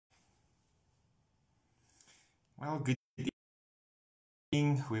Well, good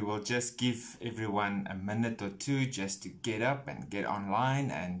evening. We will just give everyone a minute or two just to get up and get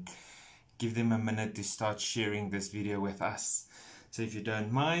online and give them a minute to start sharing this video with us. So if you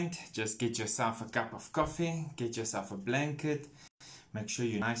don't mind, just get yourself a cup of coffee, get yourself a blanket, make sure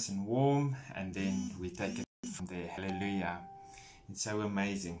you're nice and warm, and then we take it from there. Hallelujah. It's so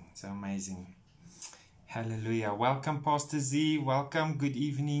amazing, so amazing. Hallelujah. Welcome, Pastor Z. Welcome. Good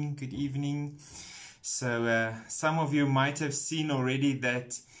evening. Good evening. So some of you might have seen already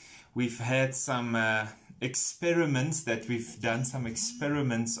that we've had some experiments, that we've done some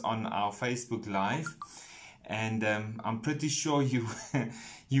experiments on our Facebook Live. And I'm pretty sure you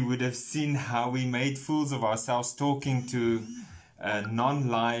you would have seen how we made fools of ourselves talking to a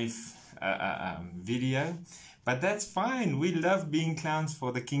non-live video. But that's fine. We love being clowns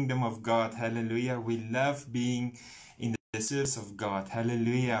for the kingdom of God. Hallelujah. We love being in the service of God.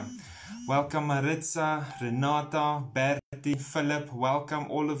 Hallelujah. Welcome Maritza, Renata, Bertie, Philip. Welcome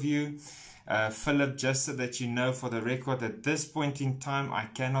all of you. Philip, just so that you know for the record, at this point in time, I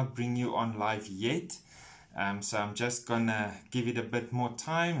cannot bring you on live yet. So I'm just gonna give it a bit more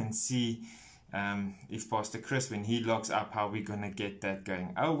time and see if Pastor Chris, when he logs up, how we're gonna get that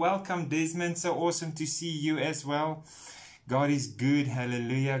going. Oh, welcome Desmond, so awesome to see you as well. God is good.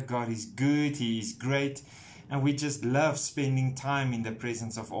 Hallelujah. God is good. He is great, and we just love spending time in the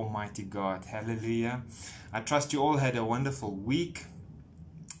presence of Almighty God. Hallelujah. I trust you all had a wonderful week,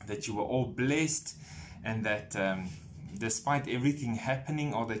 that you were all blessed, and that despite everything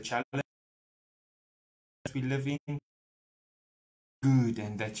happening, or the challenges we live in, good,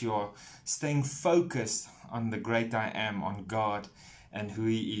 and that you're staying focused on the great I am, on God and who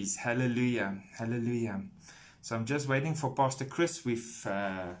He is. Hallelujah. Hallelujah. So I'm just waiting for Pastor Chris. We've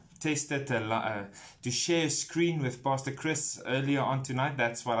tested to share a screen with Pastor Chris earlier on tonight.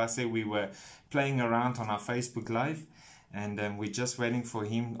 That's what I say. We were playing around on our Facebook Live, and we're just waiting for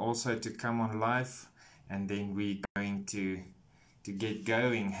him also to come on live, and then we're going to get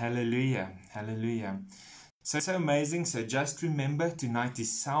going. Hallelujah. Hallelujah. So it's so amazing. So just remember, tonight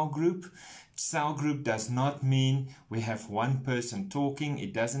is cell group. Cell group does not mean we have one person talking.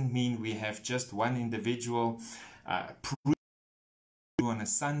 It doesn't mean we have just one individual on a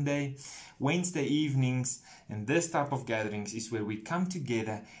Sunday. Wednesday evenings and this type of gatherings is where we come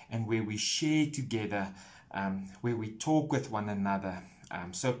together and where we share together, where we talk with one another.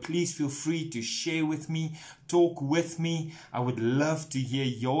 So please feel free to share with me, talk with me. I would love to hear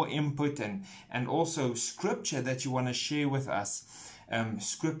your input, and also scripture that you want to share with us.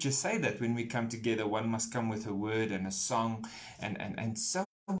 Scriptures say that when we come together, one must come with a word and a song, and so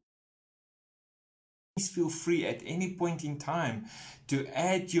please feel free at any point in time to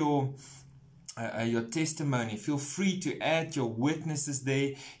add your testimony. Feel free to add your witnesses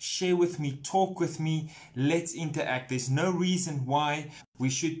there. Share with me, talk with me. Let's interact. There's no reason why we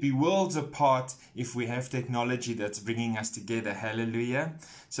should be worlds apart if we have technology that's bringing us together. Hallelujah.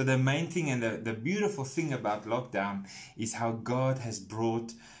 So the main thing and the beautiful thing about lockdown is how God has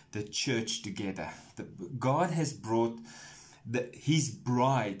brought the church together. God has brought His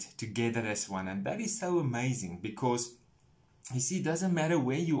bride together as one, and that is so amazing, because you see, it doesn't matter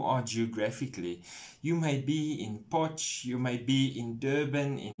where you are geographically. You may be in Potch, you may be in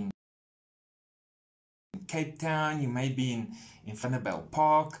Durban, in Cape Town, you may be in Vanderbijl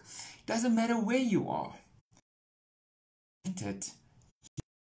Park. It doesn't matter where you are.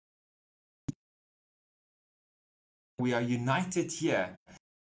 We are united here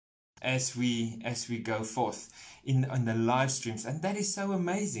as we go forth in the live streams, and that is so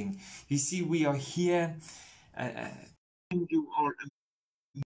amazing. You see, we are here. You are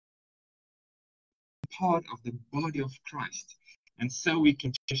a part of the body of Christ, and so we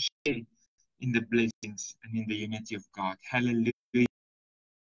can just share in the blessings and in the unity of God. Hallelujah.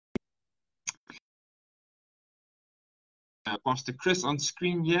 Pastor Chris on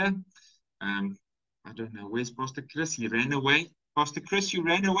screen here. I don't know, where's Pastor Chris? He ran away. Pastor Chris, you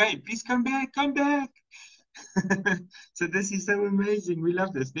ran away. Please come back, come back. So this is so amazing. We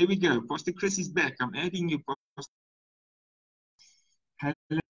love this. There we go. Pastor Chris is back. I'm adding you, Pastor.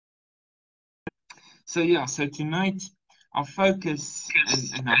 So yeah, so tonight our focus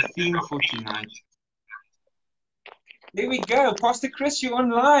and our theme for tonight. There we go. Pastor Chris, you're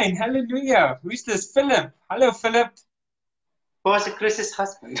online. Hallelujah. Who's this? Philip. Hello, Philip. Pastor Chris's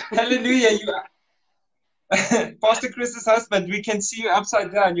husband. Hallelujah. You are Pastor Chris's husband. We can see you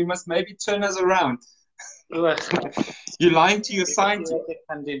upside down. You must maybe turn us around. You're lying to your side.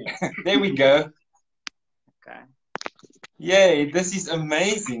 There we go. Okay. Yay, this is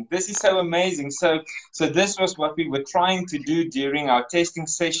amazing. This is so amazing. So this was what we were trying to do during our testing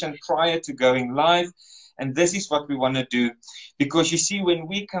session prior to going live. And this is what we want to do. Because you see, when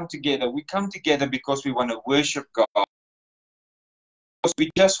we come together because we want to worship God. Because we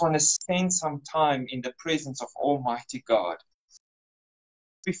just want to spend some time in the presence of Almighty God.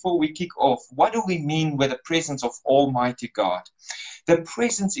 Before we kick off, what do we mean with the presence of Almighty God? The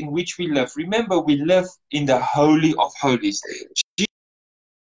presence in which we live. Remember, we live in the Holy of Holies.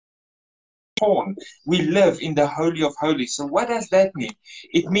 We live in the Holy of Holies. So what does that mean?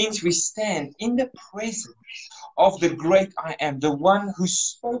 It means we stand in the presence of the great I am, the one who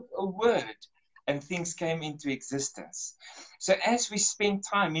spoke a word and things came into existence. So as we spend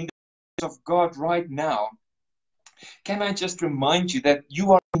time in the presence of God right now, can I just remind you that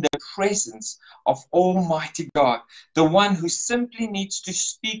you are in the presence of Almighty God, the one who simply needs to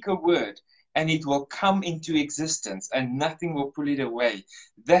speak a word and it will come into existence and nothing will pull it away.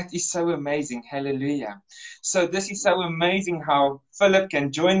 That is so amazing. Hallelujah. So this is so amazing how Philip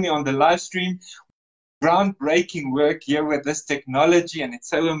can join me on the live stream. Groundbreaking work here with this technology, and it's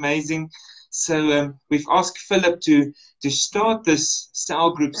so amazing. So we've asked Philip to start this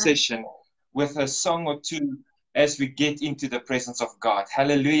cell group session with a song or two as we get into the presence of God.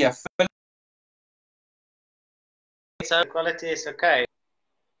 Hallelujah. So quality is okay.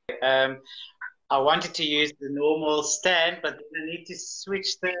 I wanted to use the normal stand, but then I need to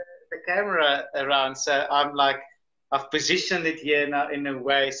switch the camera around. So I'm like, I've positioned it here now in a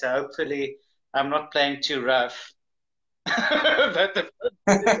way, so hopefully I'm not playing too rough. But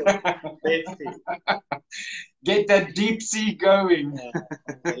let's see. Get that deep sea going.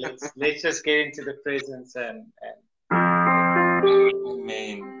 Okay, let's just get into the presence and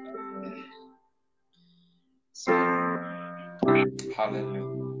Amen. Hallelujah.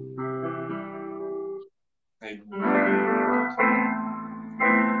 Amen.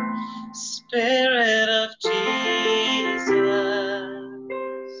 Spirit of Jesus,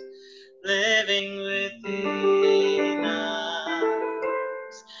 living within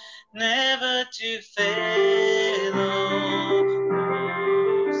us, never to fail or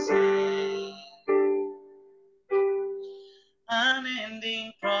forsake.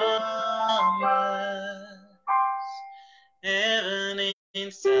 Unending promise, heaven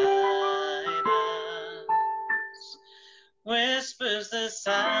inside us, whispers the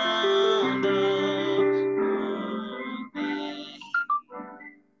sound of obey.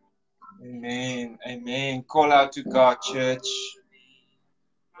 Amen. Amen. Call out to God, church.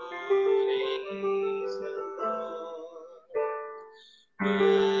 Praise the Lord,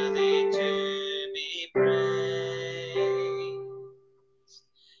 worthy to be praised.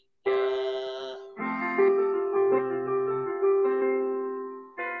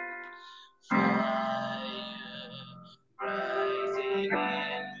 Fire rising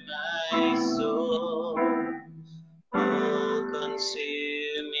in my soul, all-consuming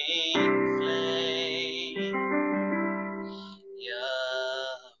flame.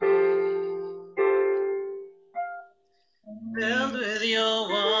 Filled with your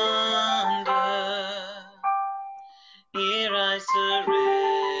wonder, here I surrender,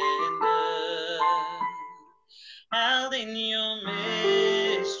 held in your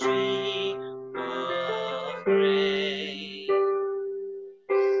mystery of grace,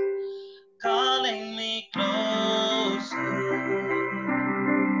 calling me closer,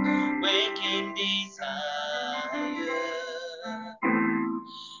 waking desire,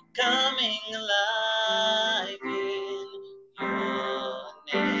 coming alive in your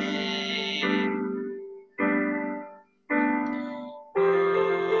name.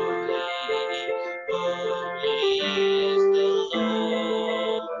 Holy is the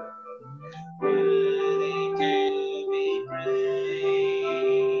Lord, worthy to be praised.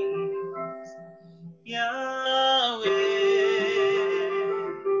 Yahweh,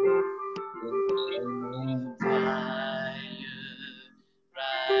 fire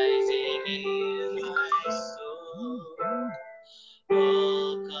rising in my soul,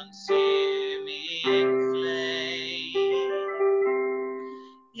 all-consuming flame.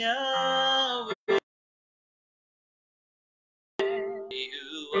 Yahweh,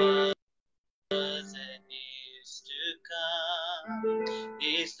 who was and is to come,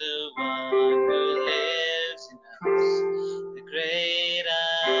 is the one who lives in us, the great I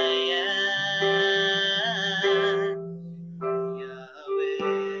am.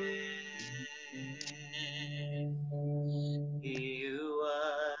 He who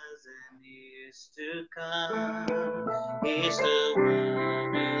was and is to come is the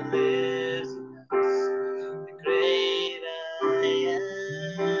one who lives in us, the great I am.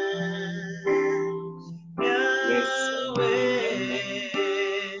 Yahweh.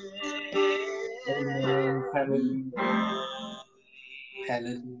 Amen. Hallelujah.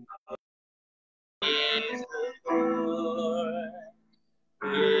 Hallelujah. Is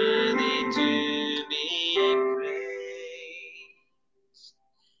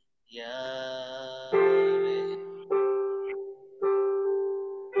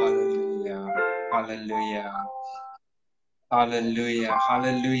Hallelujah. Hallelujah.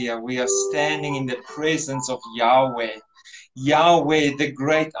 Hallelujah. We are standing in the presence of Yahweh. Yahweh, the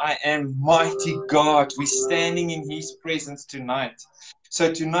great I am, mighty God. We're standing in His presence tonight.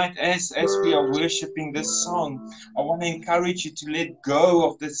 So tonight, as we are worshiping this song, I want to encourage you to let go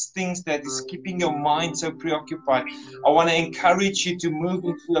of these things that is keeping your mind so preoccupied. I want to encourage you to move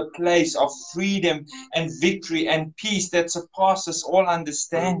into a place of freedom and victory and peace that surpasses all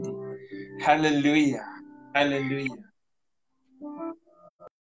understanding. Hallelujah. Hallelujah.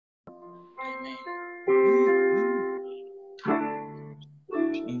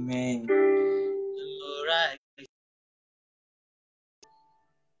 Amen.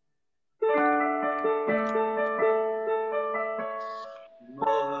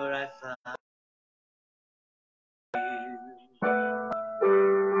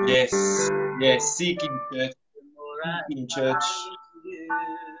 Yes, yes, seeking church, seeking church.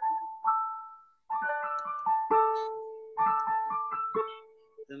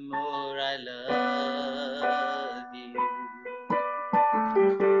 The more I love you,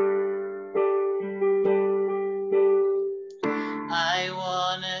 I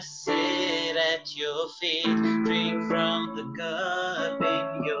wanna sit at your feet, drink from the cup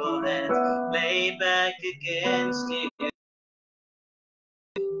in your hand, lay back against you,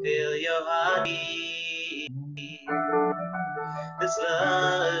 feel your heart beat. This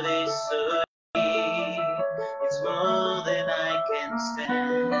love is so deep, it's more than I can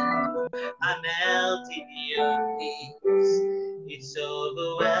stand. I melt in your peace, it's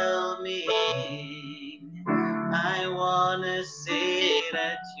overwhelming. I wanna sit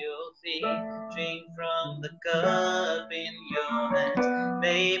at your feet, drink from the cup in your hands,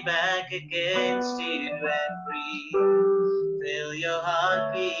 lay back against you and breathe, feel your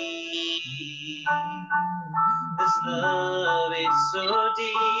heartbeat. This love is so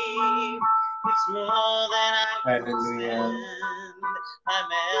deep, it's more than I can stand. I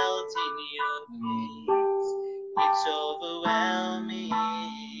melt in your peace, it's overwhelming.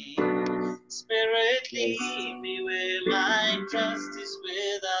 Spirit, lead me where my trust is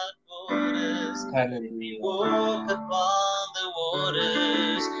without borders. Let me walk upon the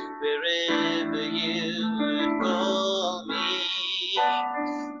waters, wherever you would call me.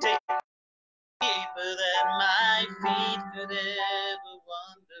 Take deeper than my feet could ever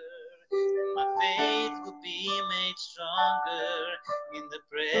wander, and my faith will be made stronger in the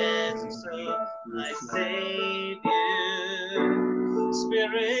presence of my Savior.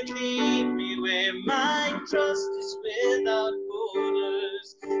 Spirit, lead me where my trust is without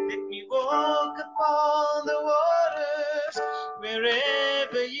borders. Let me walk upon the waters,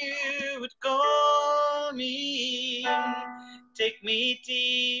 wherever you would call me. Take me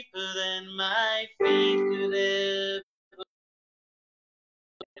deeper than my feet could ever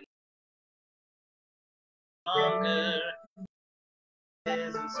longer.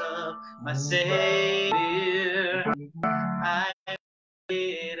 Presence of my Savior, I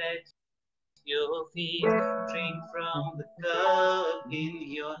sit at your feet, drink from the cup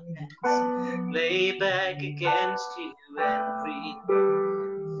in your hands, lay back against you and breathe,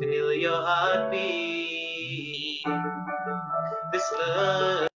 feel your heartbeat. This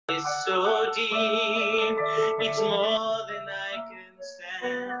love is so deep, it's more than I can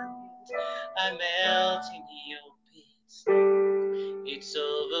stand. I melt in your peace, it's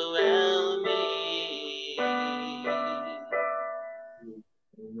overwhelming.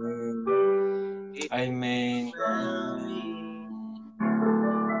 Amen.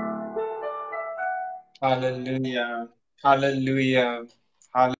 Hallelujah. Hallelujah.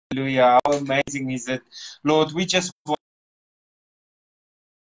 Hallelujah. How amazing is it? Lord, we just want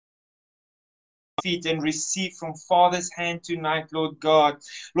feet and receive from Father's hand tonight, Lord God.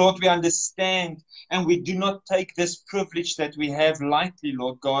 Lord, we understand and we do not take this privilege that we have lightly,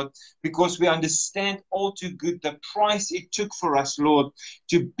 Lord God, because we understand all too good the price it took for us, Lord,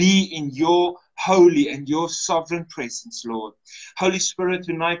 to be in your holy and your sovereign presence, Lord. Holy Spirit,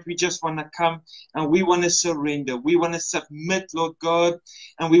 tonight we just want to come and we want to surrender. We want to submit, Lord God,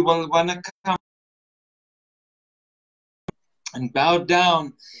 and we want to come and bow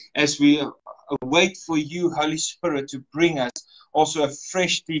down as we wait for you, Holy Spirit, to bring us also a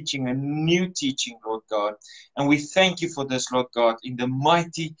fresh teaching, a new teaching, Lord God. And we thank you for this, Lord God, in the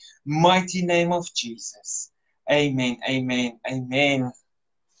mighty, mighty name of Jesus. Amen, amen, amen.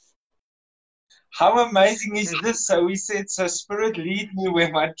 How amazing is this? So we said, so Spirit, lead me where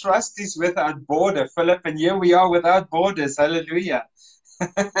my trust is without border, Philip, and here we are without borders. Hallelujah.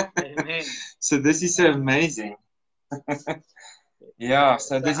 Amen. So this is so amazing. Yeah,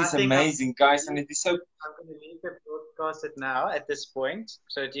 so this is amazing, guys, and it is so. I'm going to leave the broadcast it now at this point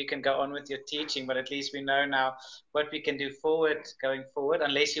so that you can go on with your teaching, but at least we know now what we can do going forward,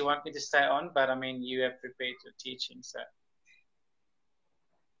 unless you want me to stay on, but I mean, you have prepared your teaching, so.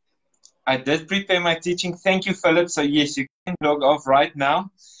 I did prepare my teaching. Thank you, Philip. So yes, you can log off right now.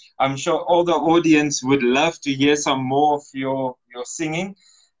 I'm sure all the audience would love to hear some more of your singing.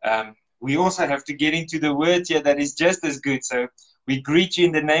 We also have to get into the word here that is just as good. So we greet you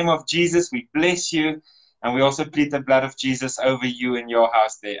in the name of Jesus. We bless you. And we also plead the blood of Jesus over you and your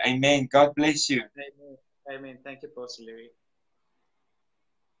house there. Amen. God bless you. Amen. Amen. Thank you, Pastor Louis.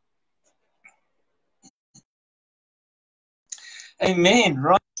 Amen.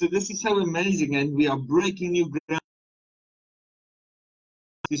 Right. So this is so amazing. And we are breaking new ground.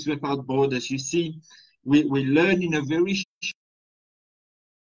 This without borders. You see, we learn in a very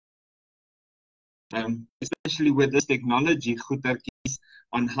especially with this technology,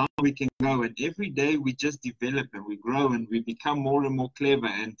 on how we can go. And every day we just develop and we grow and we become more and more clever.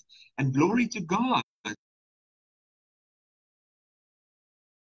 And glory to God.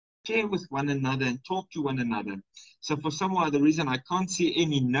 Share with one another and talk to one another. So for some other reason, I can't see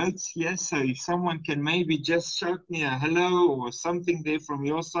any notes here. So if someone can maybe just shout me a hello or something there from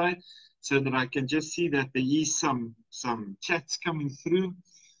your side, so that I can just see that there is some chats coming through.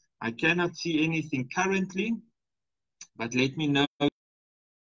 I cannot see anything currently, but let me know.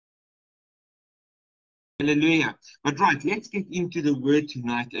 Hallelujah. But right, let's get into the word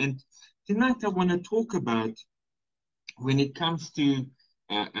tonight. And tonight I want to talk about, when it comes to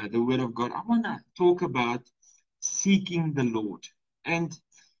the word of God, I want to talk about seeking the Lord. And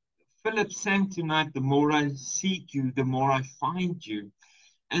Philip sang tonight, the more I seek you, the more I find you.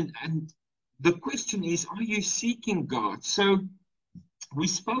 And the question is, are you seeking God? So we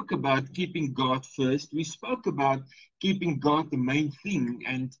spoke about keeping God first. We spoke about keeping God the main thing,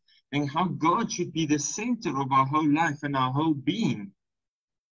 and how God should be the center of our whole life and our whole being.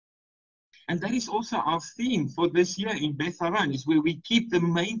 And that is also our theme for this year in Beth-Haran, is where we keep the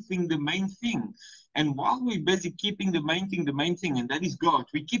main thing the main thing. And while we're busy keeping the main thing, and that is God,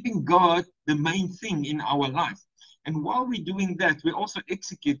 we're keeping God the main thing in our life. And while we're doing that, we also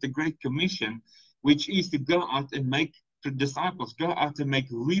execute the Great Commission, which is to go out and make disciples, go out and make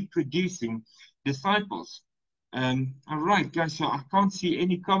reproducing disciples. All right, guys, so I can't see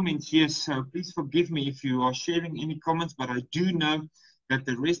any comments here, so please forgive me if you are sharing any comments, but I do know that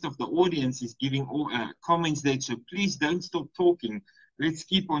the rest of the audience is giving all comments there, so please don't stop talking. Let's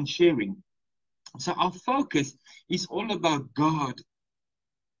keep on sharing. So our focus is all about God.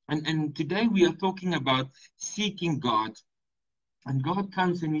 And today we are talking about seeking God. And God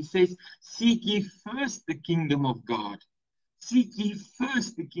comes and he says, seek ye first the kingdom of God. Seek ye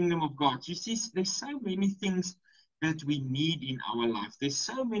first the kingdom of God. You see, there's so many things that we need in our life. There's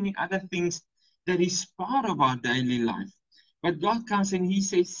so many other things that is part of our daily life. But God comes and he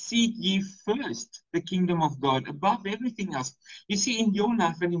says, seek ye first the kingdom of God above everything else. You see, in your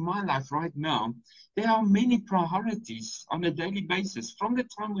life and in my life right now, there are many priorities on a daily basis. From the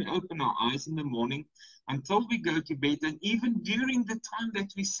time we open our eyes in the morning until we go to bed, and even during the time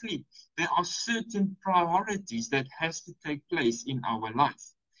that we sleep, there are certain priorities that has to take place in our life.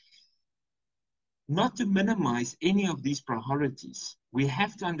 Not to minimize any of these priorities, we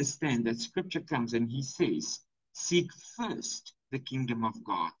have to understand that Scripture comes and he says, seek first the kingdom of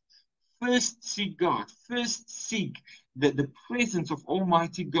God. First seek God. First seek the presence of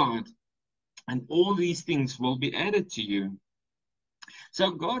Almighty God. And all these things will be added to you.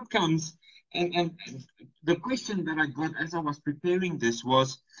 So God comes, and the question that I got as I was preparing this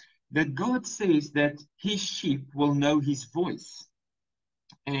was that God says that his sheep will know his voice.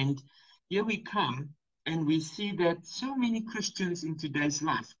 And here we come, and we see that so many Christians in today's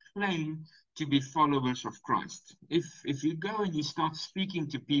life claim to be followers of Christ. If you go and you start speaking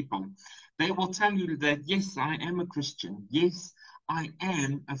to people, they will tell you that, yes, I am a Christian. Yes, I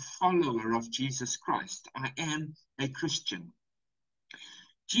am a follower of Jesus Christ. I am a Christian.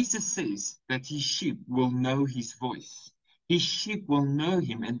 Jesus says that his sheep will know his voice. His sheep will know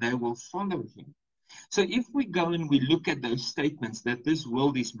him and they will follow him. So if we go and we look at those statements that this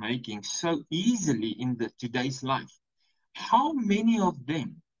world is making so easily in today's life, how many of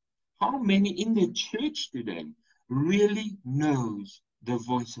them, how many in the church today really knows the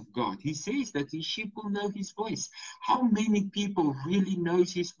voice of God? He says that his sheep will know his voice. How many people really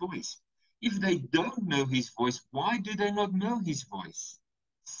knows his voice? If they don't know his voice, why do they not know his voice?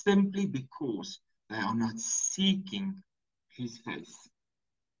 Simply because they are not seeking his face.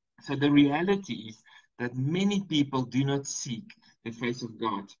 So the reality is that many people do not seek the face of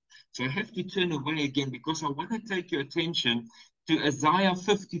God. So I have to turn away again because I want to take your attention to Isaiah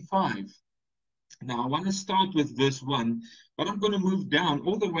 55. Now, I want to start with verse 1, but I'm going to move down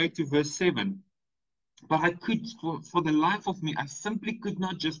all the way to verse 7. But I could, for the life of me, I simply could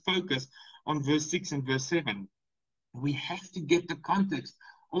not just focus on verse 6 and verse 7. We have to get the context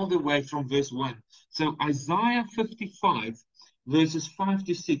all the way from verse 1. So Isaiah 55, verses 5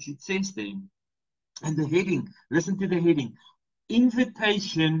 to 6, it says there, and the heading, listen to the heading,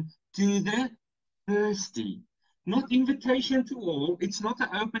 invitation to the thirsty. Not invitation to all. It's not an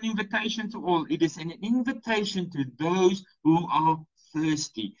open invitation to all. It is an invitation to those who are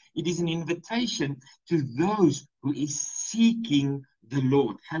thirsty. It is an invitation to those who is seeking the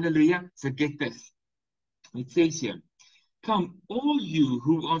Lord. Hallelujah. So get this. It says here, come, all you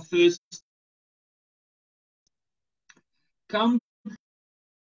who are thirsty, come,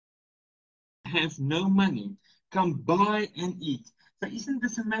 have no money, come buy and eat. So isn't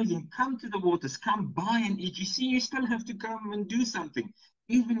this amazing? Come to the waters, come buy and eat. You see, you still have to come and do something.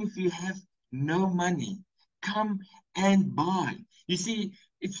 Even if you have no money, come and buy. You see,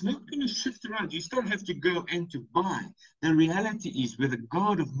 it's not going to shift around. You still have to go and to buy. The reality is, with a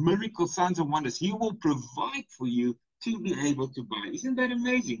God of miracles, signs, and wonders, He will provide for you to be able to buy. Isn't that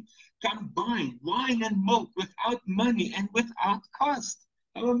amazing? Come buy wine and milk without money and without cost.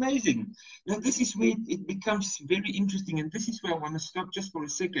 How amazing. Now, this is where it becomes very interesting, and this is where I want to stop just for a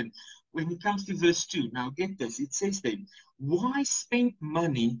second. When it comes to verse 2, now get this, it says then, why spend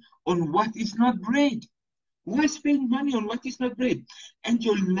money on what is not bread? Why spend money on what is not bread? And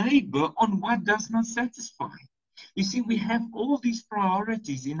your labor on what does not satisfy? You see, we have all these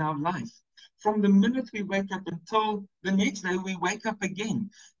priorities in our life. From the minute we wake up until the next day we wake up again,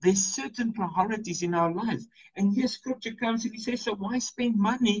 there's certain priorities in our life. And here scripture comes and he says, so why spend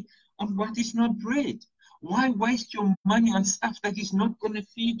money on what is not bread? Why waste your money on stuff that is not going to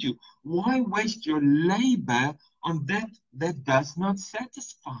feed you? Why waste your labor on that does not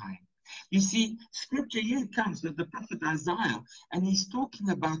satisfy? You see, scripture here comes with the prophet Isaiah, and he's talking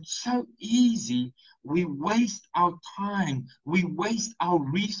about so easy we waste our time, we waste our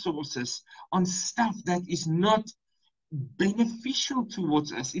resources on stuff that is not beneficial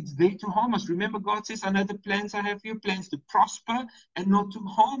towards us. It's there to harm us. Remember, God says, I know the plans I have for you, plans to prosper and not to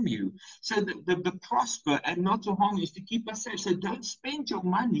harm you. So the prosper and not to harm you is to keep us safe. So don't spend your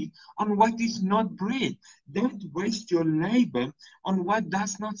money on what is not bread. Don't waste your labor on what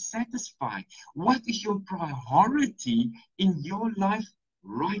does not satisfy. What is your priority in your life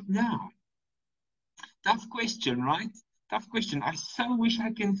right now? Tough question, right? Tough question. I so wish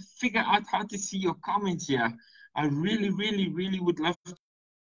I can figure out how to see your comments here. I really, really, really would love to.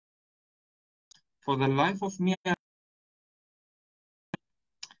 For the life of me,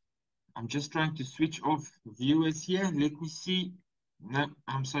 I'm just trying to switch off viewers here. Let me see. No,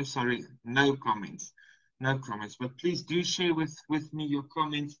 I'm so sorry. No comments. No comments. But please do share with me your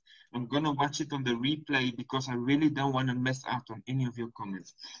comments. I'm going to watch it on the replay because I really don't want to miss out on any of your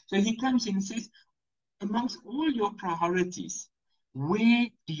comments. So he comes in and says, amongst all your priorities, where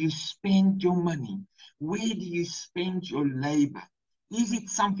do you spend your money? Where do you spend your labor? Is it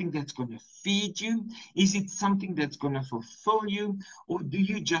something that's going to feed you? Is it something that's going to fulfill you? Or do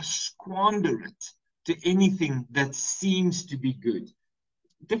you just squander it to anything that seems to be good?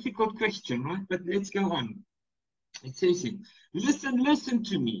 Difficult question, right? But let's go on. It says here, listen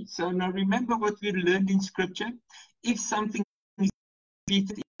to me. So now remember what we learned in scripture. If something is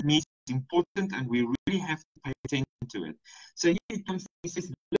repeated, it means it's important and we really have to pay attention to it. So here it comes, he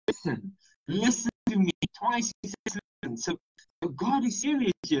says, listen to me. Twice he says, listen. So God is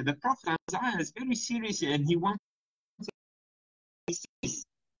serious here. The prophet Isaiah is very serious here, and he wants to say,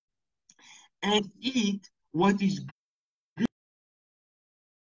 and eat what is good,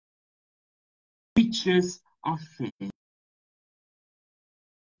 riches are fair.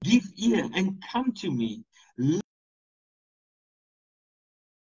 Give ear and come to me.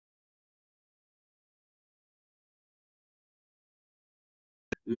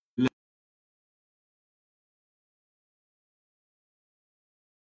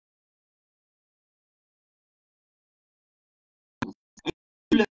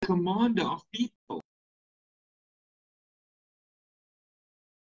 Commander of people.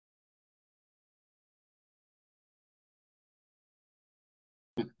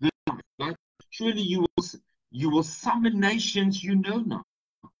 Right? Surely you will summon nations you know not.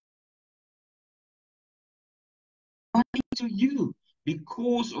 Why to you?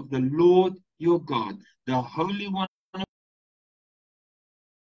 Because of the Lord your God, the Holy One.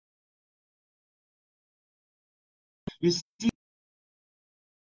 You see,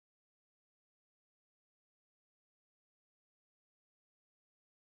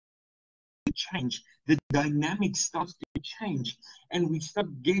 change, the dynamic starts to change, and we start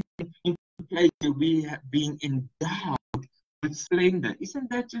getting into place where we have been endowed with splendor. Isn't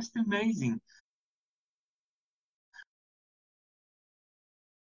that just amazing?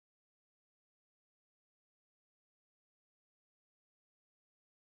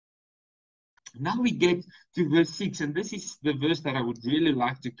 Now we get to verse 6, and this is the verse that I would really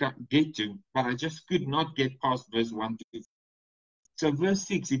like to get to, but I just could not get past verse 1 to 5. So verse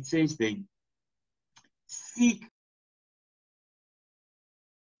 6, it says then, seek,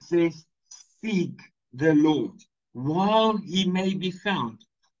 says, seek the Lord while he may be found.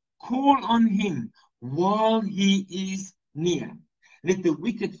 Call on him while he is near. Let the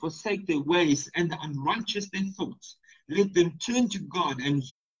wicked forsake their ways and the unrighteous their thoughts. Let them turn to God and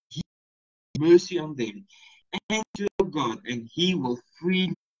he have mercy on them, and to God, and he will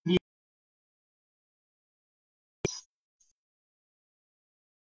free me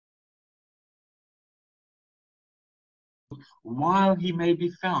while he may be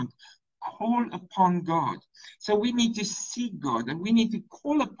found. Call upon God. So we need to seek God and we need to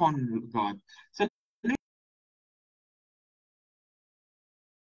call upon God. So let's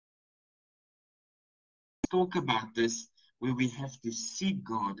talk about this where we have to seek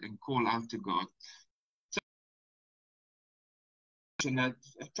God and call out to God. So I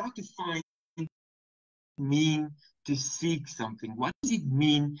try to find mean to seek something? What does it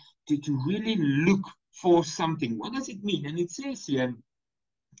mean to really look for something? What does it mean? And it says here,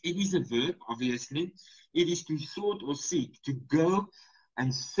 it is a verb, obviously. It is to sort or seek, to go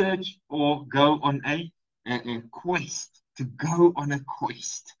and search or go on a quest, to go on a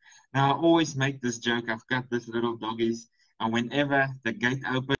quest. Now, I always make this joke. I've got this little doggies, and whenever the gate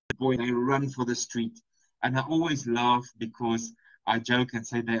opens, boy, they run for the street. And I always laugh because I joke and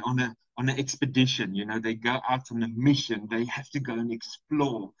say they're on an expedition. You know, they go out on a mission. They have to go and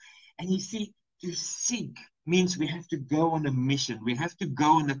explore. And you see, to seek means we have to go on a mission. We have to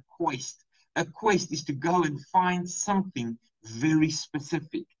go on a quest. A quest is to go and find something very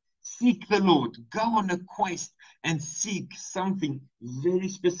specific. Seek the Lord. Go on a quest and seek something very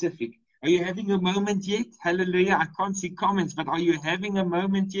specific. Are you having a moment yet? Hallelujah. I can't see comments, but are you having a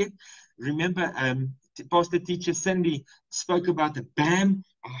moment yet? Remember, Pastor Teacher Cindy spoke about the BAM.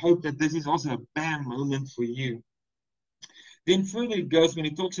 I hope that this is also a BAM moment for you. Then further it goes, when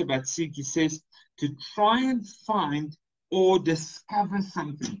he talks about seek, he says to try and find or discover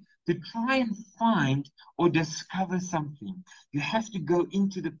something. To try and find or discover something, you have to go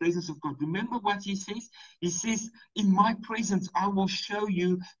into the presence of God. Remember what he says? He says, in my presence, I will show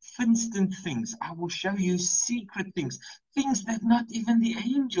you instant things. I will show you secret things, things that not even the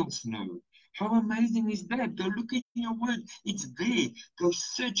angels know. How amazing is that? Go look at your word. It's there. Go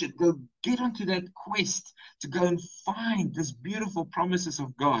search it. Go get onto that quest to go and find these beautiful promises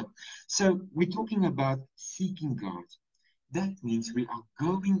of God. So we're talking about seeking God. That means we are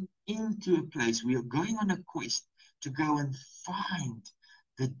going into a place, we are going on a quest to go and find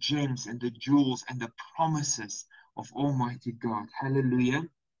the gems and the jewels and the promises of Almighty God. Hallelujah.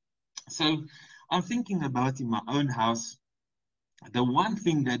 So I'm thinking about in my own house, the one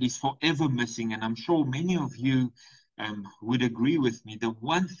thing that is forever missing, and I'm sure many of you would agree with me, the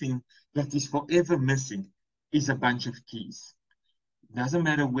one thing that is forever missing is a bunch of keys. Doesn't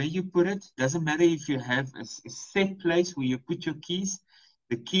matter where you put it. Doesn't matter if you have a set place where you put your keys.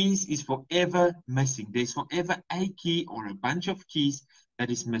 The keys is forever missing. There's forever a key or a bunch of keys that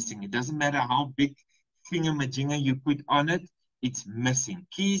is missing. It doesn't matter how big thingamajigger you put on it. It's missing.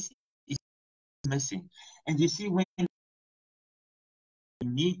 Keys is missing. And you see, when you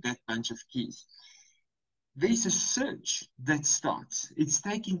need that bunch of keys, there's a search that starts. It's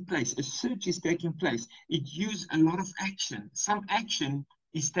taking place. A search is taking place. It uses a lot of action. Some action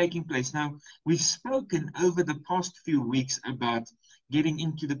is taking place. Now, we've spoken over the past few weeks about getting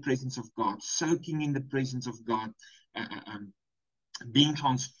into the presence of God, soaking in the presence of God, being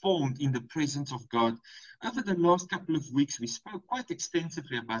transformed in the presence of God. Over the last couple of weeks, we spoke quite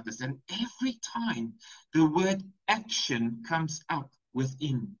extensively about this. And every time the word action comes up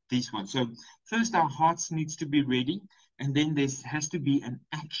within this one. So first, our hearts needs to be ready, and then there has to be an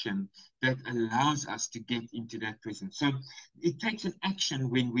action that allows us to get into that presence. So it takes an action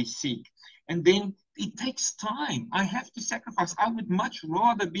when we seek, and then it takes time. I have to sacrifice. I would much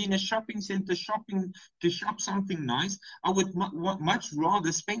rather be in a shopping center shopping to shop something nice. I would much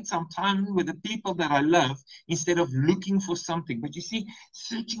rather spend some time with the people that I love instead of looking for something. But you see,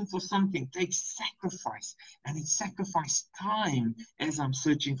 searching for something takes sacrifice, and it sacrifices time as I'm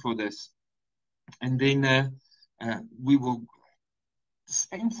searching for this. And then we will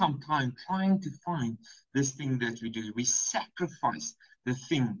spend some time trying to find this thing that we do. We sacrifice the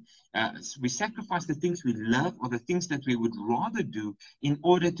thing. We sacrifice the things we love or the things that we would rather do in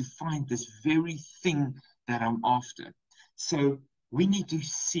order to find this very thing that I'm after. So we need to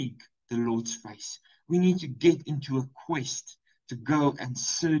seek the Lord's face. We need to get into a quest to go and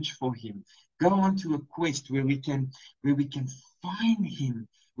search for him. Go on to a quest where we can find him,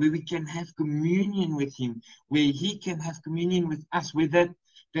 where we can have communion with him, where he can have communion with us, where that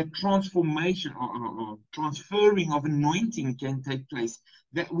transformation or transferring of anointing can take place.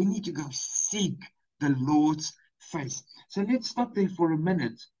 That we need to go seek the Lord's face. So let's stop there for a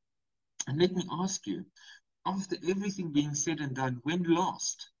minute and let me ask you, after everything being said and done, when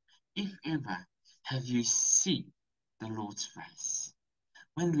last, if ever, have you seen the Lord's face?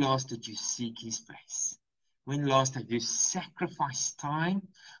 When last did you seek his face? When last have you sacrificed time?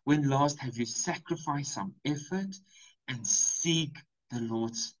 When last have you sacrificed some effort and seek the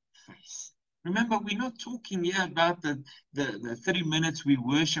Lord's face? Remember, we're not talking here about the 30 minutes we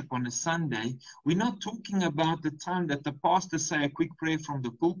worship on a Sunday. We're not talking about the time that the pastor say a quick prayer from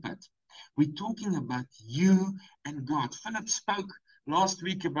the pulpit. We're talking about you and God. Philip spoke last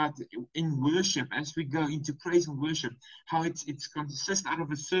week about in worship, as we go into praise and worship, how it's consists out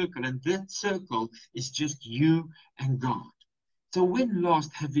of a circle, and that circle is just you and God. So when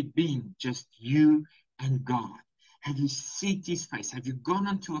last have it been just you and God? Have you sought his face? Have you gone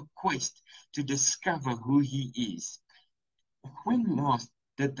on to a quest to discover who he is? When last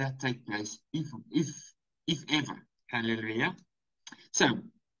did that take place, if ever? Hallelujah. So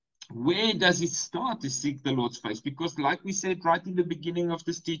where does it start to seek the Lord's face? Because like we said right in the beginning of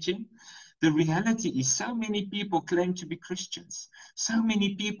this teaching, the reality is so many people claim to be Christians. So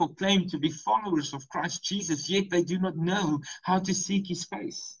many people claim to be followers of Christ Jesus, yet they do not know how to seek his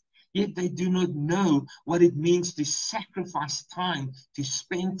face. Yet they do not know what it means to sacrifice time, to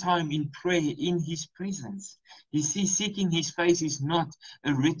spend time in prayer in his presence. You see, seeking his face is not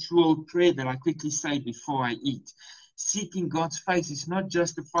a ritual prayer that I quickly say before I eat. Seeking God's face is not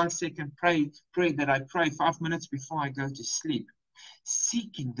just a 5-second prayer that I pray 5 minutes before I go to sleep.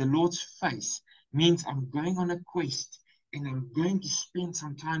 Seeking the Lord's face means I'm going on a quest and I'm going to spend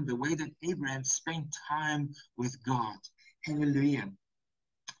some time the way that Abraham spent time with God. Hallelujah.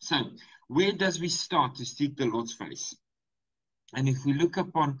 So, where does we start to seek the Lord's face? And if we look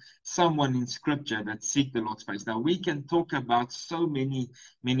upon someone in scripture that seek the Lord's face, now we can talk about so many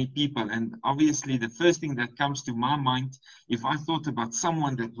people. And obviously the first thing that comes to my mind, if I thought about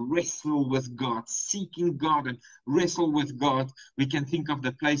someone that wrestle with God, seeking God and wrestle with God, we can think of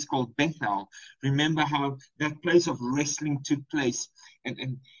the place called Bethel. Remember how that place of wrestling took place.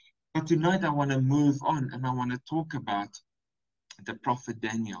 But tonight I want to move on and I want to talk about the prophet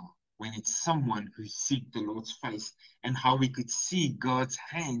Daniel, when it's someone who seeks the Lord's face and how we could see God's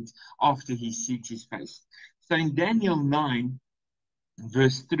hand after he seeks his face. So in Daniel 9,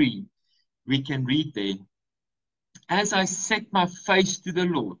 verse 3, we can read there, as I set my face to the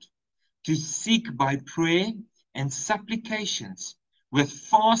Lord to seek by prayer and supplications with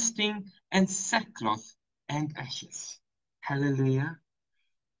fasting and sackcloth and ashes. Hallelujah.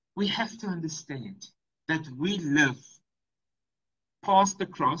 We have to understand that we live past the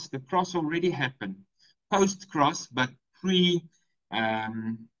cross already happened, post-cross, but pre-ascension.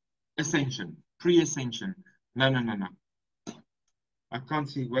 No. I can't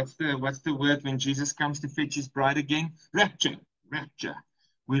see. What's the word when Jesus comes to fetch his bride again? Rapture.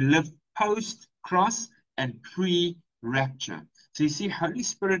 We live post-cross and pre-rapture. So you see, Holy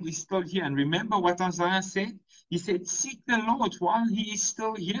Spirit is still here. And remember what Isaiah said? He said, seek the Lord while he is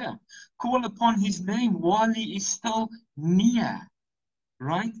still here. Call upon his name while he is still near.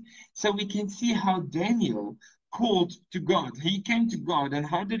 Right? So we can see how Daniel called to God. He came to God, and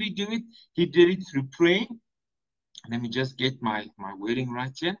how did he do it? He did it through prayer. Let me just get my wording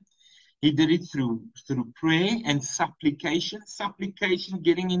right here. He did it through prayer and supplication,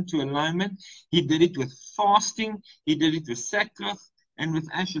 getting into alignment. He did it with fasting. He did it with sackcloth and with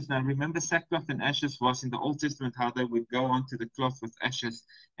ashes. Now remember, sackcloth and ashes was in the Old Testament, how they would go onto the cloth with ashes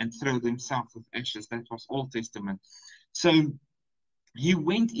and throw themselves with ashes. That was Old Testament. So he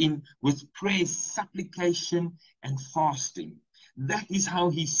went in with prayer, supplication, and fasting. That is how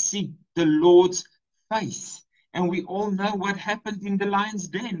he seeked the Lord's face. And we all know what happened in the lion's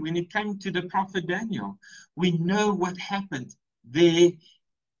den when it came to the prophet Daniel. We know what happened there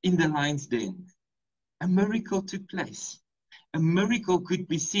in the lion's den. A miracle took place. A miracle could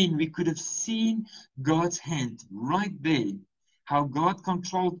be seen. We could have seen God's hand right there. How God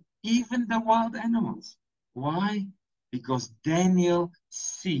controlled even the wild animals. Why? Because Daniel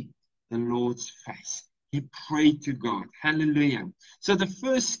seeked the Lord's face. He prayed to God. Hallelujah. So the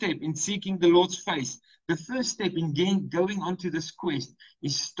first step in seeking the Lord's face, the first step in going onto this quest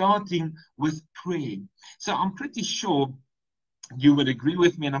is starting with prayer. So I'm pretty sure you would agree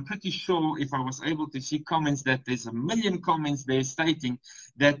with me, and I'm pretty sure if I was able to see comments, that there's a million comments there stating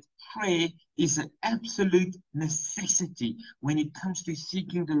that prayer is an absolute necessity when it comes to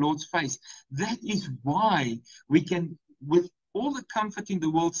seeking the Lord's face. That is why we can, with all the comfort in the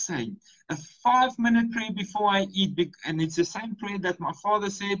world, say a 5-minute prayer before I eat, and it's the same prayer that my father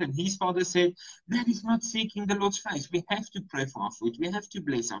said and his father said. That is not seeking the Lord's face. We have to pray for our food. We have to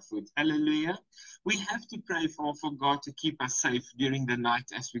bless our food. Hallelujah. We have to pray for God to keep us safe during the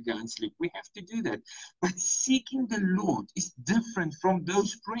night as we go and sleep. We have to do that. But seeking the Lord is different from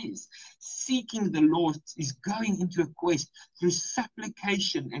those prayers. Seeking the Lord is going into a quest through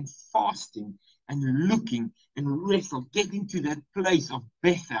supplication and fasting and looking and wrestle, getting to that place of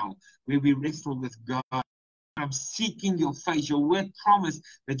Bethel where we wrestle with God. I'm seeking your face. Your word promised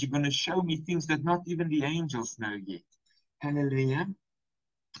that you're going to show me things that not even the angels know yet. Hallelujah.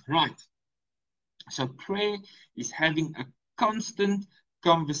 Right. So prayer is having a constant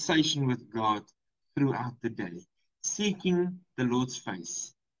conversation with God throughout the day. Seeking the Lord's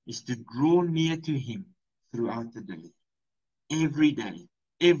face is to draw near to Him throughout the day,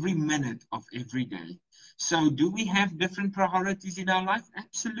 every minute of every day. So do we have different priorities in our life?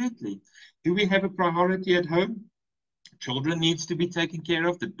 Absolutely. Do we have a priority at home? Children needs to be taken care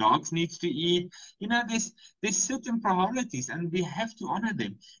of. The dogs needs to eat. You know, there's certain priorities, and we have to honor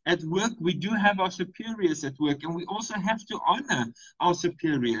them. At work, we do have our superiors at work, and we also have to honor our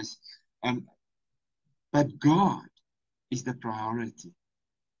superiors. But God is the priority.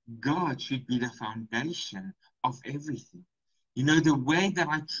 God should be the foundation of everything. You know, the way that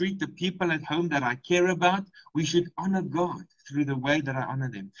I treat the people at home that I care about, we should honor God through the way that I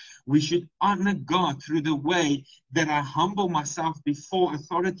honor them. We should honor God through the way that I humble myself before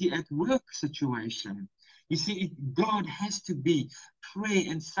authority at work situation. You see, God has to be, prayer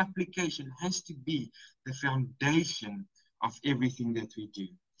and supplication has to be the foundation of everything that we do.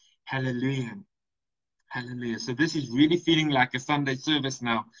 Hallelujah. Hallelujah. So this is really feeling like a Sunday service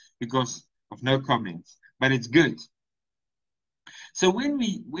now because of no comments, but it's good. So when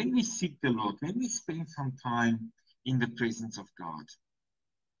we seek the Lord, when we spend some time in the presence of God,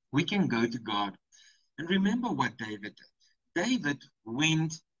 we can go to God. And remember what David did. David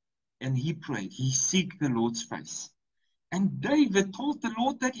went and he prayed. He seeked the Lord's face. And David told the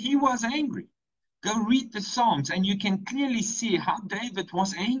Lord that he was angry. Go read the Psalms and you can clearly see how David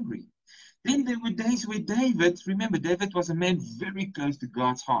was angry. Then there were days where remember, David was a man very close to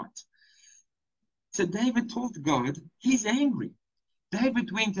God's heart. So David told God he's angry.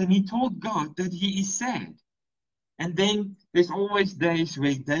 David went and he told God that he is sad. And then there's always days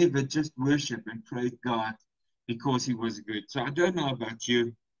where David just worshiped and prayed God because he was good. So I don't know about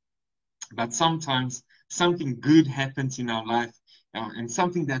you, but sometimes something good happens in our life, and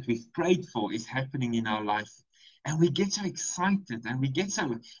something that we've prayed for is happening in our life. And we get so excited and we get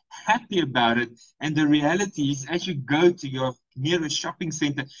so happy about it. And the reality is, as you go to your nearest shopping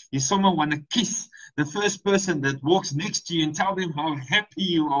center, you somehow want to kiss the first person that walks next to you and tell them how happy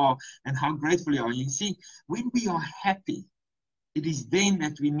you are and how grateful you are. You see, when we are happy, it is then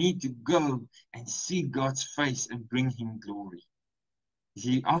that we need to go and see God's face and bring Him glory. You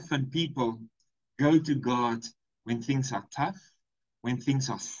see, often people go to God when things are tough, when things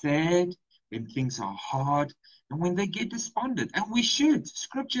are sad, when things are hard, and when they get despondent. And we should.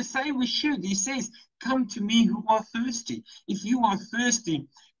 Scriptures say we should. He says, come to me who are thirsty. If you are thirsty,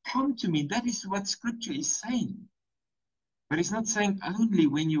 come to me. That is what Scripture is saying. But it's not saying only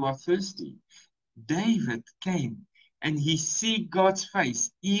when you are thirsty. David came and he see God's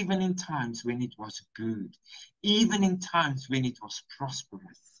face even in times when it was good, even in times when it was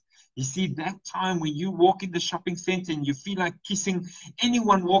prosperous. You see, that time when you walk in the shopping center and you feel like kissing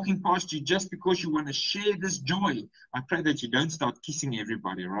anyone walking past you just because you want to share this joy. I pray that you don't start kissing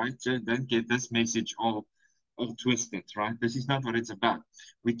everybody, right? Don't get this message all twisted, right? This is not what it's about.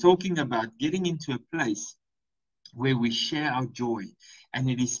 We're talking about getting into a place where we share our joy. And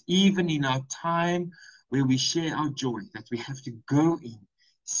it is even in our time where we share our joy that we have to go in,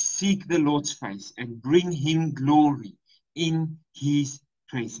 seek the Lord's face, and bring Him glory in His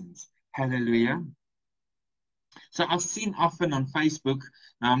presence. Hallelujah. So I've seen often on Facebook,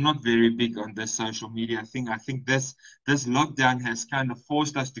 now I'm not very big on this social media thing. I think this lockdown has kind of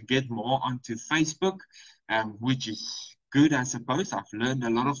forced us to get more onto Facebook, which is good, I suppose. I've learned a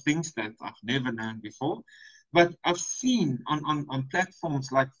lot of things that I've never known before. But I've seen on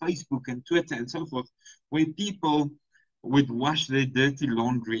platforms like Facebook and Twitter and so forth, where people would wash their dirty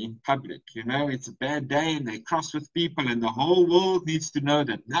laundry in public. You know, it's a bad day and they're cross with people, and the whole world needs to know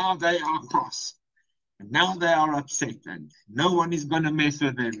that now they are cross. And now they are upset and no one is going to mess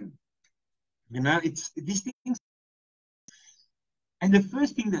with them. You know, it's these things. And the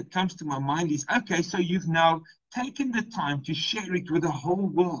first thing that comes to my mind is, okay, so you've now taken the time to share it with the whole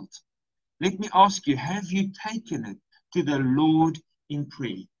world. Let me ask you, have you taken it to the Lord in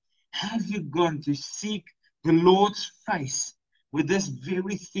prayer? Have you gone to seek the Lord's face with this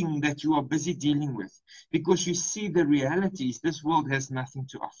very thing that you are busy dealing with? Because you see, the reality is this world has nothing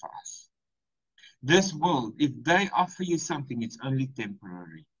to offer us. This world, if they offer you something, it's only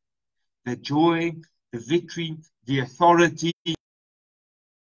temporary. The joy, the victory, the authority.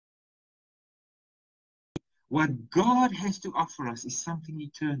 What God has to offer us is something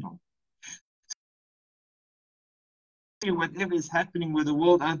eternal. Whatever is happening with the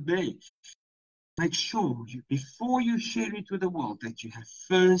world out there, make sure before you share it with the world that you have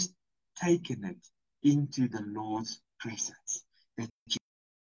first taken it into the Lord's presence. That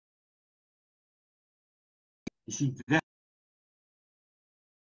you see that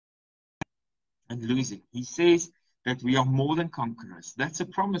and losing. He says that we are more than conquerors. That's a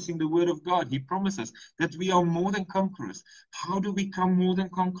promise in the Word of God. He promises that we are more than conquerors. How do we become more than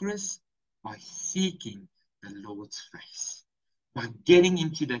conquerors? By seeking the Lord's face, by getting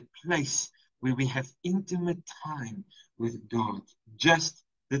into that place where we have intimate time with God, just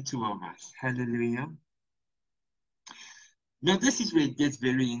the two of us. Hallelujah. Now, this is where it gets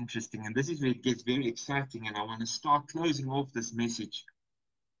very interesting, and this is where it gets very exciting, and I want to start closing off this message.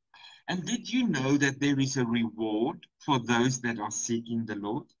 And did you know that there is a reward for those that are seeking the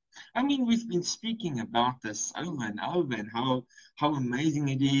Lord? I mean, we've been speaking about this over and over, and how amazing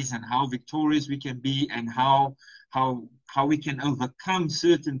it is, and how victorious we can be, and how we can overcome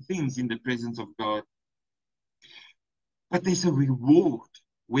certain things in the presence of God. But there's a reward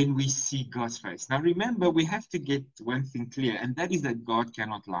when we see God's face. Now, remember, we have to get one thing clear, and that is that God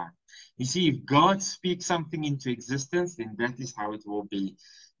cannot lie. You see, if God speaks something into existence, then that is how it will be.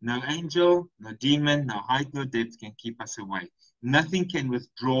 No angel, no demon, no height, no depth can keep us away. Nothing can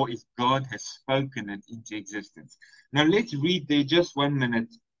withdraw if God has spoken it into existence. Now, let's read there just 1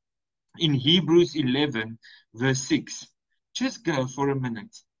 minute in Hebrews 11, verse 6. Just go for a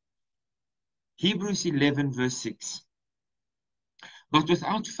minute. Hebrews 11, verse 6. But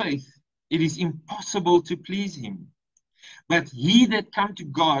without faith, it is impossible to please him. But he that come to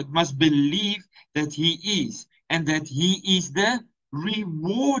God must believe that he is, and that he is the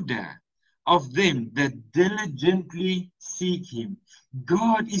rewarder of them that diligently seek him.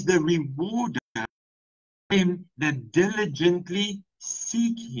 God is the rewarder of them that diligently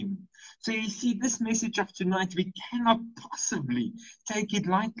seek him. So you see, this message of tonight, we cannot possibly take it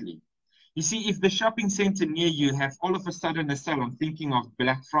lightly. You see, if the shopping center near you has all of a sudden a sale, I'm thinking of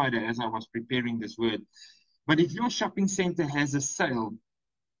Black Friday as I was preparing this word. But if your shopping center has a sale,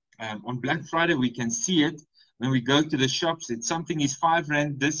 on Black Friday, we can see it. When we go to the shops, it's something is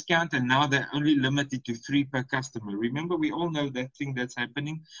R5 discount, and now they're only limited to 3 per customer. Remember, we all know that thing that's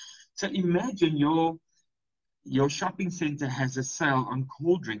happening. So imagine your shopping center has a sale on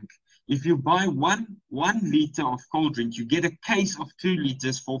cold drink. If you buy one liter of cold drink, you get a case of 2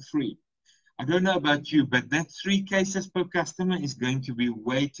 liters for free. I don't know about you, but that 3 cases per customer is going to be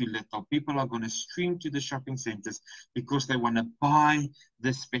way too little. People are going to stream to the shopping centers because they want to buy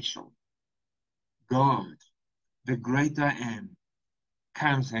the special. God, the great I am,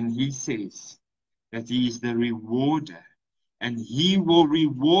 comes and he says that he is the rewarder, and he will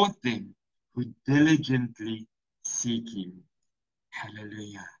reward them who diligently seek him.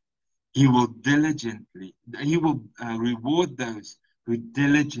 Hallelujah. He will reward those who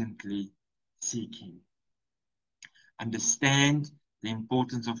diligently seek him. Understand the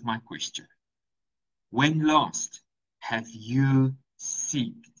importance of my question. When last have you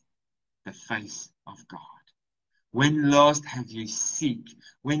sought the face of God? When last have you sought?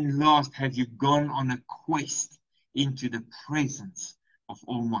 When last have you gone on a quest into the presence of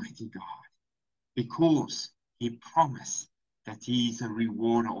Almighty God? Because he promised that he is a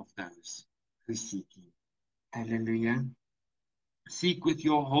rewarder of those who seek him. Hallelujah. Seek with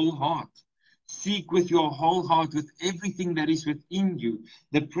your whole heart. Seek with your whole heart, with everything that is within you,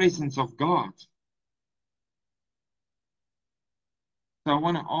 the presence of God. So I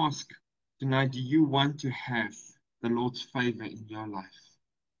want to ask tonight, do you want to have the Lord's favor in your life?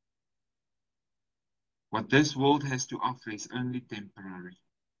 What this world has to offer is only temporary.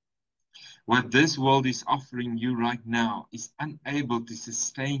 What this world is offering you right now is unable to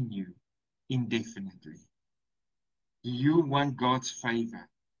sustain you indefinitely. Do you want God's favor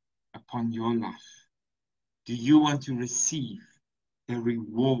upon your life? Do you want to receive the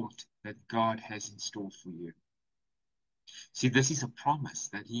reward that God has in store for you? See, this is a promise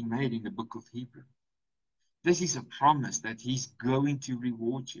that He made in the book of Hebrews. This is a promise that He's going to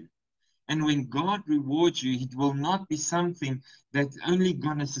reward you. And when God rewards you, it will not be something that's only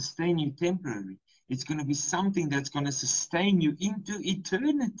going to sustain you temporarily. It's going to be something that's going to sustain you into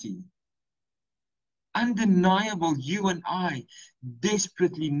eternity. Undeniable, you and I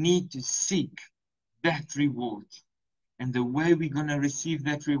desperately need to seek that reward. And the way we're going to receive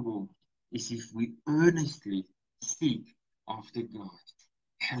that reward is if we earnestly seek after God.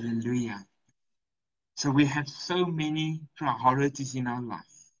 Hallelujah. So we have so many priorities in our life.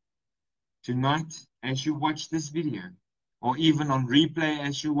 Tonight, as you watch this video, or even on replay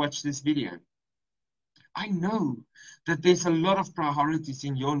as you watch this video, I know that there's a lot of priorities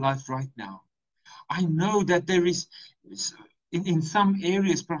in your life right now. I know that there is, in some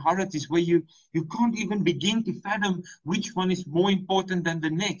areas, priorities where you can't even begin to fathom which one is more important than the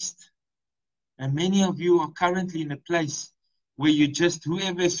next. And many of you are currently in a place where you just,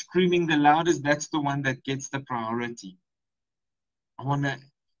 whoever is screaming the loudest, that's the one that gets the priority. I want to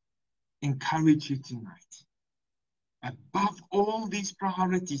encourage you tonight, above all these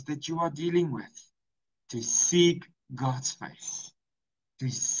priorities that you are dealing with, to seek God's face,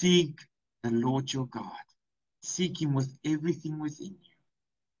 to seek the Lord your God. Seek Him with everything within you.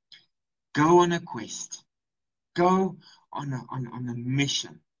 Go on a quest. Go on a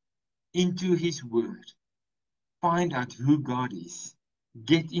mission into His Word. Find out who God is.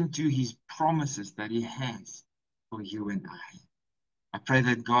 Get into His promises that He has for you and I pray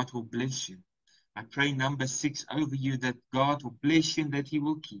that God will bless you. I pray number 6 over you, that God will bless you and that He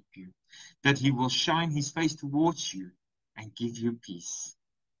will keep you, that He will shine His face towards you and give you peace.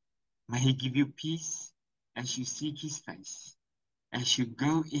 May He give you peace as you seek His face, as you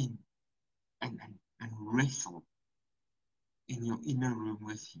go in and wrestle in your inner room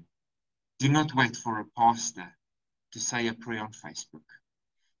with Him. Do not wait for a pastor to say a prayer on Facebook.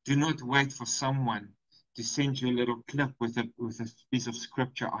 Do not wait for someone to send you a little clip with a piece of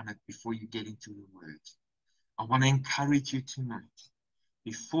scripture on it before you get into the Word. I want to encourage you tonight,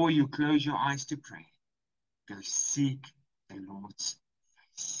 before you close your eyes to pray, go seek the Lord's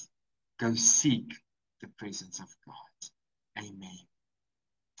face. Go seek the presence of God. Amen.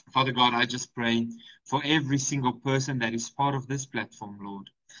 Father God, I just pray for every single person that is part of this platform, Lord.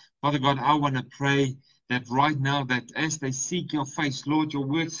 Father God, I want to pray that right now, that as they seek your face, Lord, your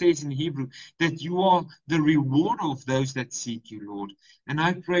word says in Hebrew that you are the rewarder of those that seek you, Lord. And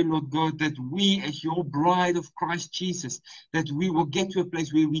I pray, Lord God, that we as your bride of Christ Jesus, that we will get to a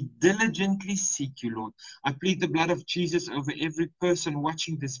place where we diligently seek you, Lord. I plead the blood of Jesus over every person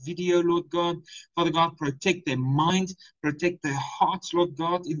watching this video, Lord God. Father God, protect their minds, protect their hearts, Lord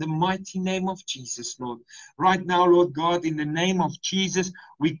God, in the mighty name of Jesus, Lord. Right now, Lord God, in the name of Jesus,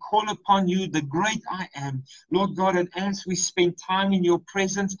 we call upon you, the great I am, Lord God, and as we spend time in your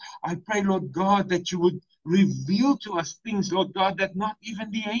presence, I pray, Lord God, that you would reveal to us things, Lord God, that not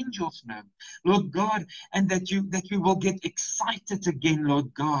even the angels know, Lord God, and that we will get excited again,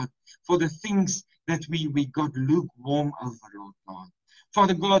 Lord God, for the things that we got lukewarm over, Lord God.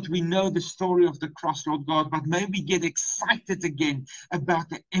 Father God, we know the story of the cross, Lord God, but may we get excited again about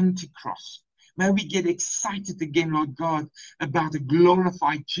the empty cross. May we get excited again, Lord God, about the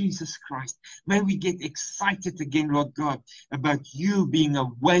glorified Jesus Christ. May we get excited again, Lord God, about you being a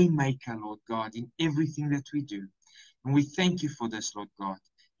way maker, Lord God, in everything that we do. And we thank you for this, Lord God,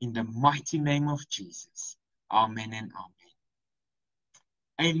 in the mighty name of Jesus. Amen and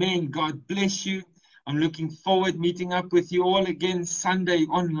amen. Amen. God bless you. I'm looking forward meeting up with you all again Sunday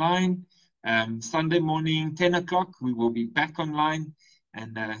online. Sunday morning, 10 o'clock, we will be back online.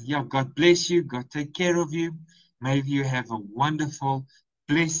 And yeah, God bless you. God take care of you. May you have a wonderful,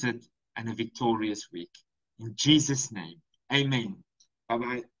 blessed, and a victorious week. In Jesus' name, amen.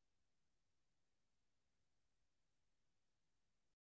 Bye-bye.